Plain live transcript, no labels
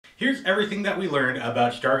Here's everything that we learned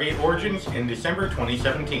about Stargate Origins in December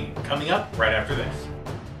 2017, coming up right after this.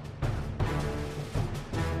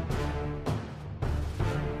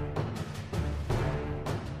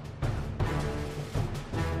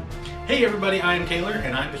 Hey everybody, I'm Taylor,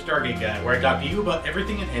 and I'm the Stargate Guy, where I talk to you about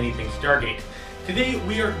everything and anything Stargate. Today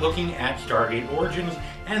we are looking at Stargate Origins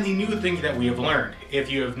and the new things that we have learned. If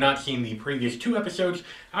you have not seen the previous two episodes,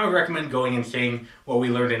 I would recommend going and seeing what we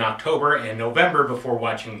learned in October and November before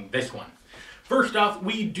watching this one. First off,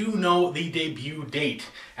 we do know the debut date.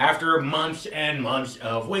 After months and months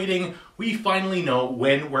of waiting, we finally know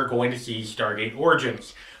when we're going to see Stargate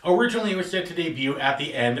Origins. Originally, it was set to debut at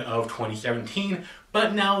the end of 2017,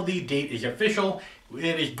 but now the date is official.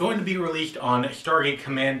 It is going to be released on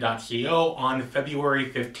StargateCommand.co on February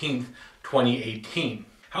 15th, 2018.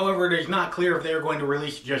 However, it is not clear if they are going to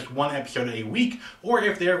release just one episode a week, or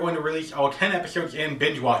if they are going to release all 10 episodes and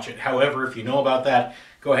binge watch it. However, if you know about that,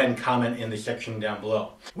 go ahead and comment in the section down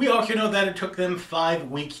below. We also know that it took them 5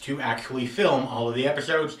 weeks to actually film all of the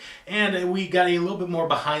episodes, and we got a little bit more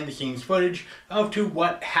behind the scenes footage of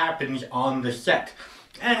what happens on the set.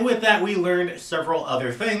 And with that, we learned several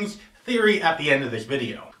other things, theory at the end of this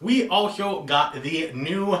video. We also got the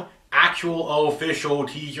new actual official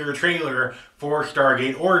teaser trailer for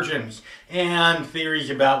Stargate Origins, and theories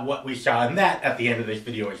about what we saw in that at the end of this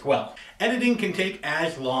video as well. Editing can take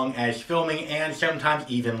as long as filming, and sometimes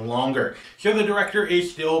even longer. So the director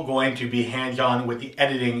is still going to be hands-on with the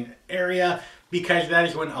editing area, because that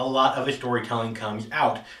is when a lot of the storytelling comes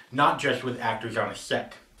out, not just with actors on a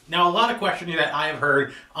set. Now, a lot of questions that I have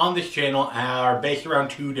heard on this channel are based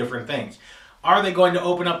around two different things. Are they going to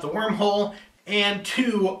open up the wormhole? And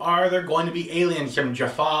two, are there going to be aliens, some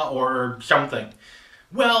Jaffa or something?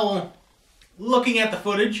 Well, looking at the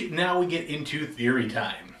footage, now we get into theory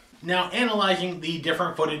time. Now, analyzing the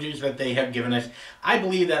different footages that they have given us, I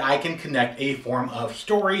believe that I can connect a form of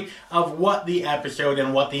story of what the episode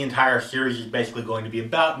and what the entire series is basically going to be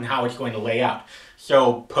about and how it's going to lay out.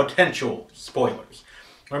 So, potential spoilers.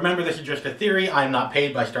 Remember, this is just a theory. I'm not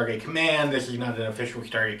paid by Stargate Command. This is not an official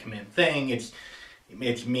Stargate Command thing. It's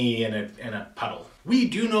me in a puddle. We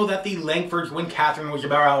do know that the Langfords, when Catherine was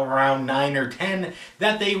about around 9 or 10,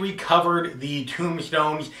 that they recovered the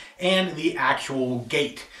tombstones and the actual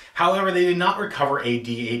gate. However, they did not recover a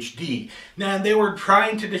DHD. Now, they were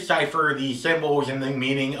trying to decipher the symbols and the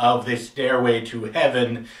meaning of this stairway to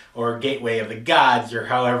heaven, or gateway of the gods, or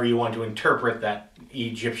however you want to interpret that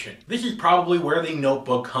Egyptian. This is probably where the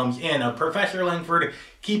notebook comes in, of Professor Langford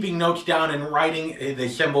keeping notes down and writing the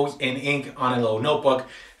symbols in ink on a little notebook.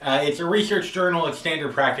 It's a research journal. It's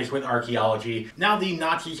standard practice with archaeology. Now the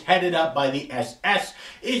Nazis, headed up by the SS,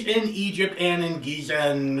 is in Egypt and in Giza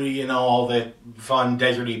and, all the fun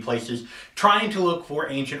deserty places, trying to look for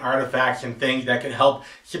ancient artifacts and things that could help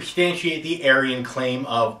substantiate the Aryan claim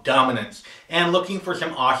of dominance. And looking for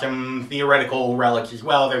some awesome theoretical relics as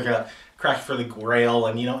well. There's a Crash for the Grail,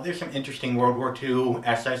 and there's some interesting World War II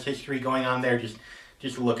SS history going on there.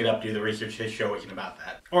 Just look it up, do the research. This show isn't about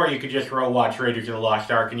that. Or you could just watch Raiders of the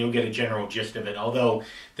Lost Ark and you'll get a general gist of it, although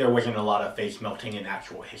there wasn't a lot of face melting in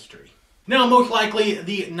actual history. Now, most likely,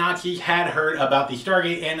 the Nazis had heard about the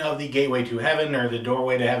Stargate and of the gateway to heaven, or the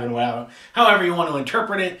doorway to heaven, however you want to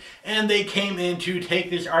interpret it, and they came in to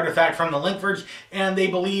take this artifact from the Langfords, and they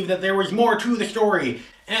believed that there was more to the story,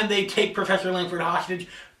 and they take Professor Langford hostage,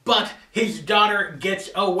 but his daughter gets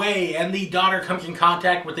away, and the daughter comes in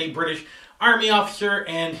contact with a British Army officer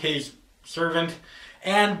and his servant,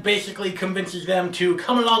 and basically convinces them to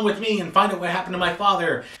come along with me and find out what happened to my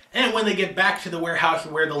father. And when they get back to the warehouse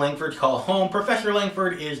where the Langfords call home, Professor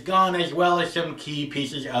Langford is gone, as well as some key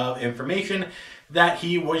pieces of information that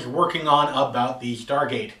he was working on about the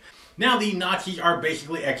Stargate. Now the Nazis are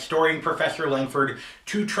basically extorting Professor Langford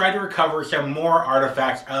to try to recover some more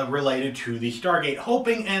artifacts related to the Stargate,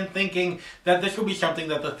 hoping and thinking that this will be something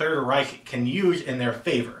that the Third Reich can use in their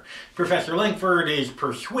favor. Professor Langford is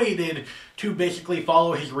persuaded to basically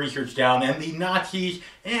follow his research down, and the Nazis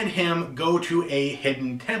and him go to a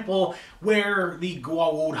hidden temple where the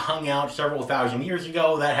Goa'uld hung out several thousand years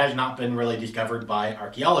ago that has not been really discovered by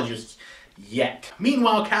archaeologists yet.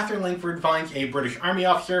 Meanwhile, Catherine Langford finds a British Army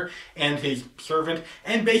officer and his servant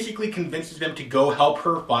and basically convinces them to go help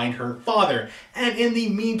her find her father, and in the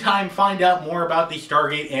meantime find out more about the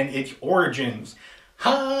Stargate and its origins.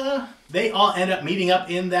 They all end up meeting up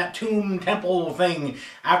in that tomb temple thing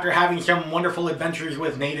after having some wonderful adventures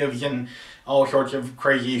with natives and all sorts of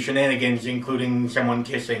crazy shenanigans, including someone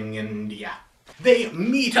kissing, and yeah. They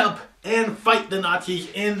meet up and fight the Nazis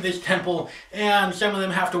in this temple, and some of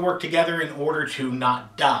them have to work together in order to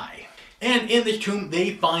not die. And in this tomb,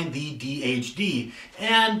 they find the DHD.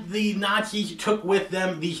 And the Nazis took with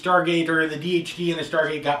them the Stargate, or the DHD and the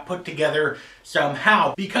Stargate got put together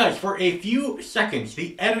somehow. Because for a few seconds,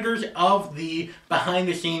 the editors of the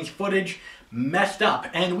behind-the-scenes footage messed up.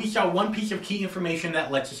 And we saw one piece of key information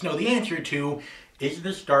that lets us know the answer to, is the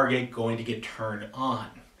Stargate going to get turned on?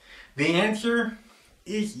 The answer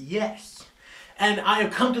is yes. And I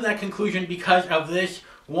have come to that conclusion because of this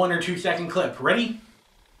 1 or 2 second clip. Ready?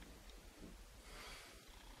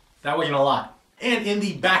 That wasn't a lot. And in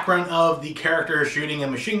the background of the character shooting a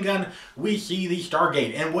machine gun, we see the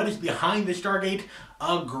Stargate. And what is behind the Stargate?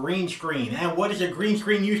 A green screen. And what is a green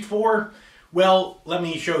screen used for? Well, let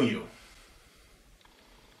me show you.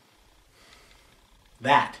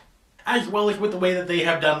 That. As well as with the way that they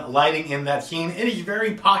have done lighting in that scene, it is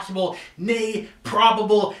very possible, nay,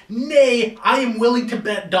 probable, nay, I am willing to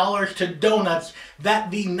bet dollars to donuts that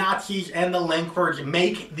the Nazis and the Langfords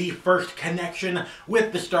make the first connection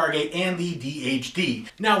with the Stargate and the DHD.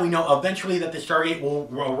 Now we know eventually that the Stargate will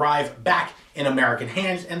arrive back in American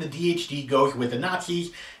hands and the DHD goes with the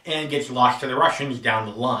Nazis and gets lost to the Russians down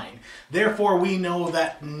the line. Therefore, we know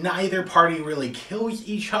that neither party really kills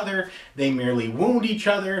each other. They merely wound each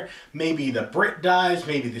other. Maybe the Brit dies,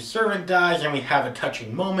 maybe the servant dies, and we have a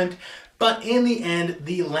touching moment. But in the end,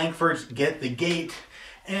 the Langfords get the gate,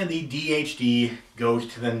 and the DHD goes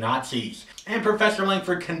to the Nazis. And Professor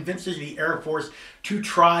Langford convinces the Air Force to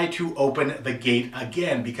try to open the gate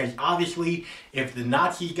again, because obviously, if the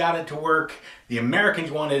Nazis got it to work, the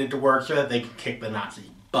Americans wanted it to work so that they could kick the Nazis'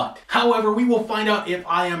 butt. However, we will find out if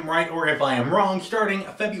I am right or if I am wrong starting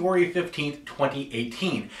February 15th,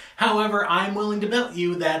 2018. However, I'm willing to bet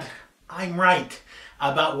you that I'm right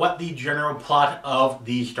about what the general plot of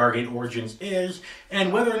the Stargate Origins is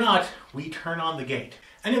and whether or not we turn on the gate.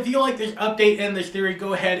 And if you like this update and this theory,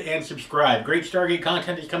 go ahead and subscribe. Great Stargate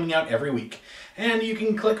content is coming out every week. And you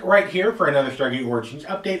can click right here for another Stargate Origins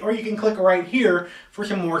update, or you can click right here for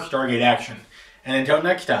some more Stargate action. And until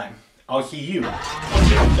next time, I'll see you on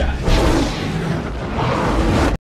the other side.